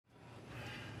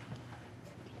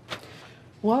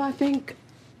Well, I think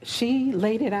she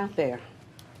laid it out there.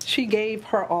 She gave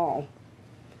her all.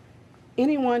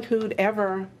 Anyone who'd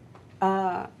ever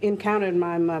encountered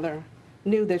my mother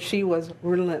knew that she was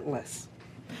relentless.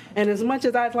 And as much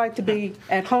as I'd like to be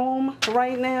at home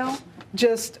right now,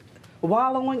 just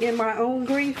wallowing in my own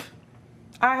grief,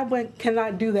 I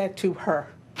cannot do that to her.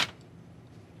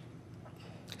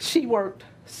 She worked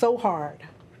so hard.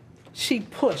 She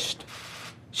pushed.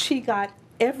 She got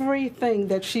everything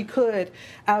that she could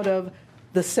out of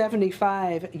the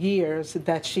 75 years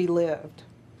that she lived.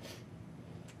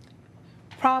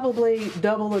 Probably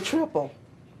double or triple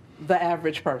the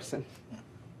average person.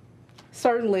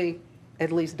 Certainly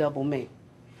at least double me.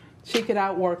 She could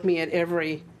outwork me at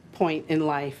every point in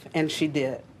life, and she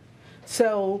did.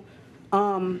 So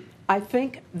I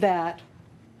think that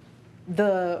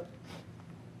the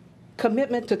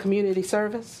commitment to community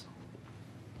service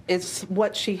is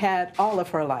what she had all of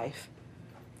her life.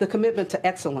 The commitment to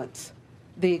excellence,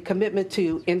 the commitment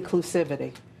to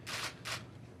inclusivity,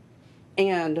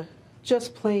 and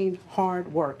just plain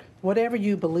hard work. Whatever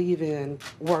you believe in,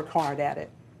 work hard at it.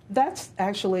 That's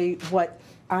actually what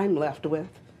I'm left with.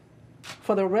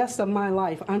 For the rest of my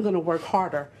life, I'm going to work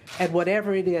harder at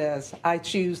whatever it is I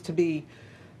choose to be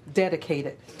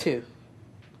dedicated to.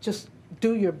 Just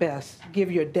do your best,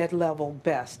 give your dead level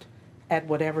best at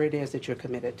whatever it is that you're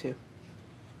committed to.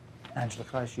 Angela,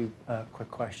 can I ask you a quick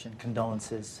question?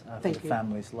 Condolences for Thank the you.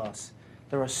 family's loss.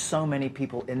 There are so many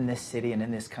people in this city and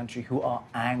in this country who are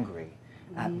angry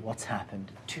at what's happened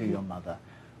to your mother.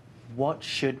 What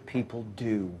should people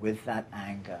do with that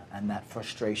anger and that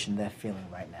frustration they're feeling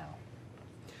right now?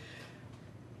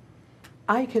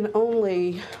 I can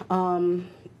only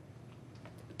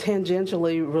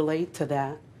tangentially relate to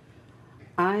that.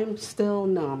 I'm still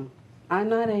numb. I'm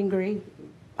not angry.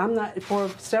 For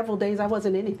several days, I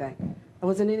wasn't anything. I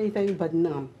wasn't anything but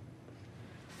numb.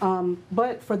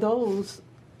 But for those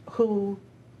who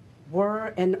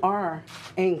were and are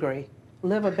angry,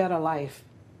 live a better life.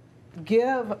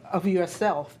 Give of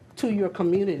yourself to your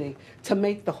community to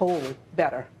make the whole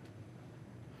better.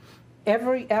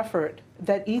 Every effort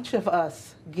that each of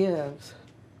us gives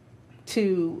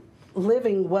to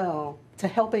living well, to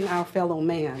helping our fellow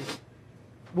man,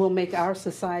 will make our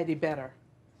society better.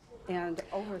 And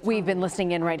we've been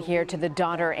listening in right here to the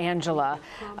daughter, Angela,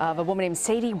 of a woman named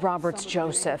Sadie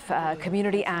Roberts-Joseph, a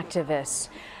community activist,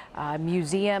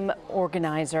 museum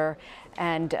organizer,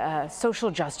 and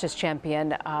social justice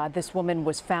champion. This woman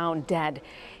was found dead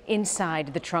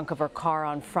inside the trunk of her car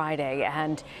on Friday,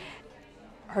 and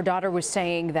her daughter was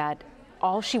saying that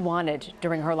all she wanted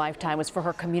during her lifetime was for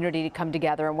her community to come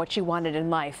together, and what she wanted in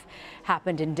life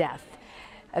happened in death.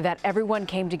 That everyone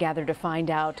came together to find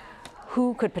out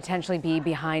who could potentially be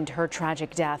behind her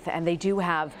tragic death. And they do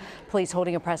have police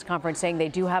holding a press conference saying they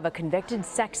do have a convicted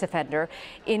sex offender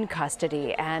in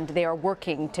custody, and they are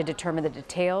working to determine the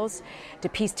details to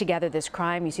piece together this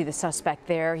crime. You see the suspect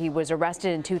there. He was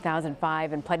arrested in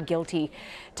 2005 and pled guilty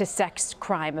to sex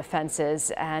crime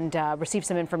offenses, and received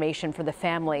some information from the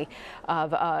family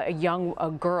of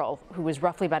a girl who was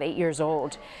roughly about 8 years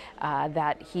old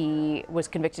that he was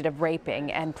convicted of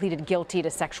raping, and pleaded guilty to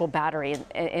sexual battery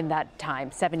in that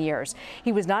time, 7 years.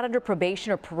 He was not under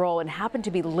probation or parole and happened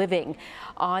to be living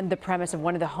on the premise of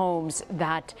one of the homes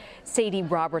that Sadie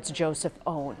Roberts-Joseph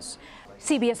owns.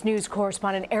 CBS News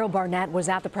correspondent Errol Barnett was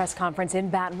at the press conference in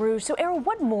Baton Rouge. So, Errol,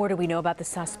 what more do we know about the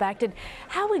suspect, and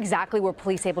how exactly were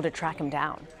police able to track him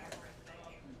down?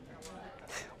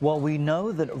 Well, we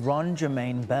know that Ron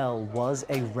Jermaine Bell was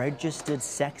a registered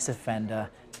sex offender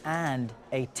and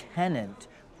a tenant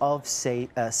of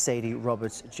Sadie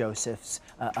Roberts-Joseph's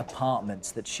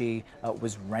apartments that she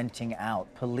was renting out.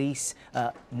 Police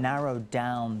narrowed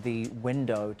down the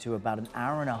window to about an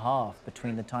hour and a half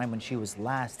between the time when she was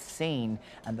last seen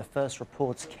and the first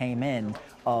reports came in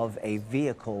of a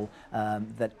vehicle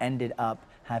that ended up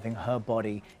having her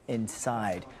body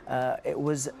inside. It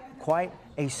was quite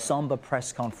a somber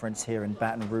press conference here in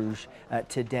Baton Rouge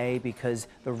today, because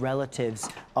the relatives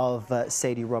of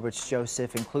Sadie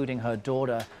Roberts-Joseph, including her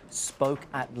daughter, spoke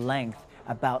at length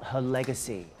about her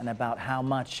legacy and about how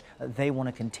much they want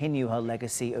to continue her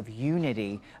legacy of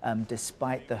unity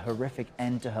despite the horrific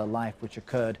end to her life which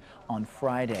occurred on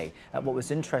Friday. What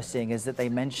was interesting is that they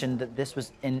mentioned that this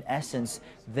was in essence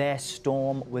their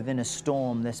storm within a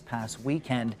storm this past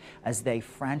weekend, as they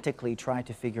frantically tried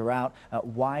to figure out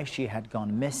why she had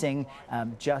gone missing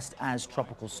just as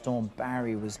Tropical Storm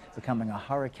Barry was becoming a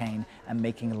hurricane and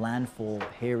making landfall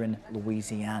here in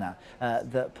Louisiana.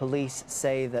 The police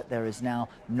say that there is now now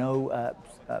no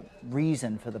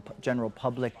reason for the general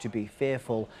public to be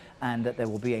fearful, and that there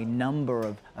will be a number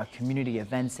of community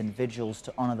events and vigils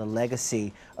to honor the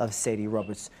legacy of Sadie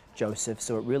Roberts-Joseph.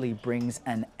 So it really brings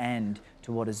an end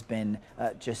to what has been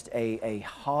just a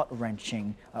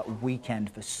heart-wrenching weekend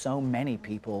for so many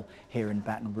people here in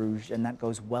Baton Rouge, and that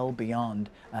goes well beyond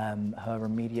her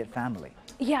immediate family.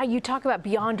 Yeah, you talk about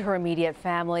beyond her immediate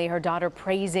family, her daughter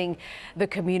praising the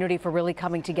community for really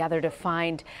coming together to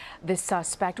find this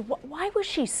suspect. Why was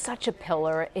she such a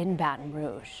pillar in Baton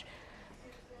Rouge?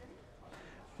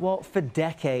 Well, for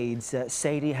decades,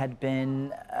 Sadie had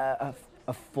been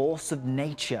a force of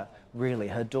nature, really.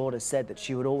 Her daughter said that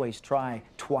she would always try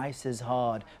twice as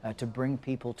hard to bring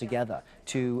people together,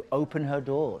 to open her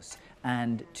doors,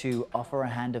 and to offer a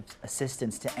hand of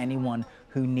assistance to anyone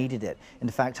who needed it. In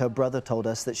fact, her brother told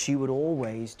us that she would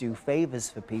always do favors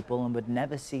for people and would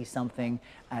never see something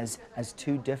as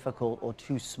too difficult or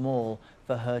too small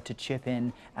for her to chip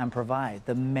in and provide.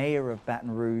 The mayor of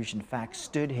Baton Rouge, in fact,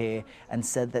 stood here and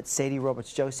said that Sadie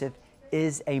Roberts-Joseph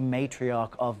is a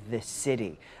matriarch of this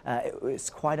city. It's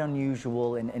quite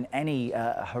unusual in any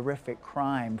horrific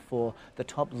crime for the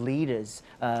top leaders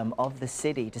of the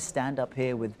city to stand up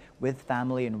here with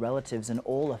family and relatives and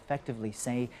all effectively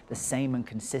say the same and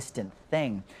consistent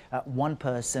thing. One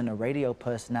person, a radio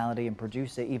personality and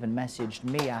producer, even messaged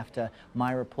me after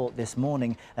my report this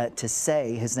morning to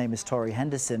say, his name is Torrey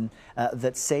Henderson,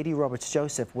 that Sadie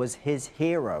Roberts-Joseph was his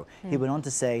hero. He went on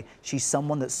to say, "She's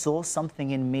someone that saw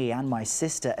something in me and my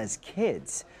sister as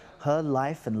kids. Her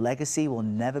life and legacy will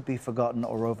never be forgotten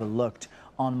or overlooked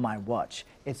on my watch."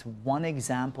 It's one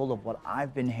example of what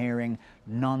I've been hearing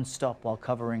nonstop while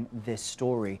covering this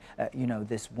story. You know,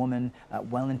 this woman,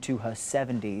 well into her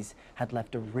 70s, had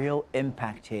left a real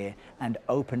impact here and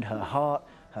opened her heart.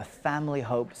 Her family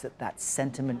hopes that that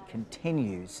sentiment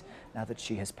continues now that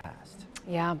she has passed.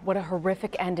 Yeah, what a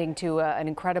horrific ending to an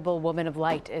incredible woman of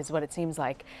light is what it seems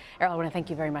like. Errol, I want to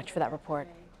thank you very much for that report.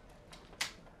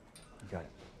 You got it.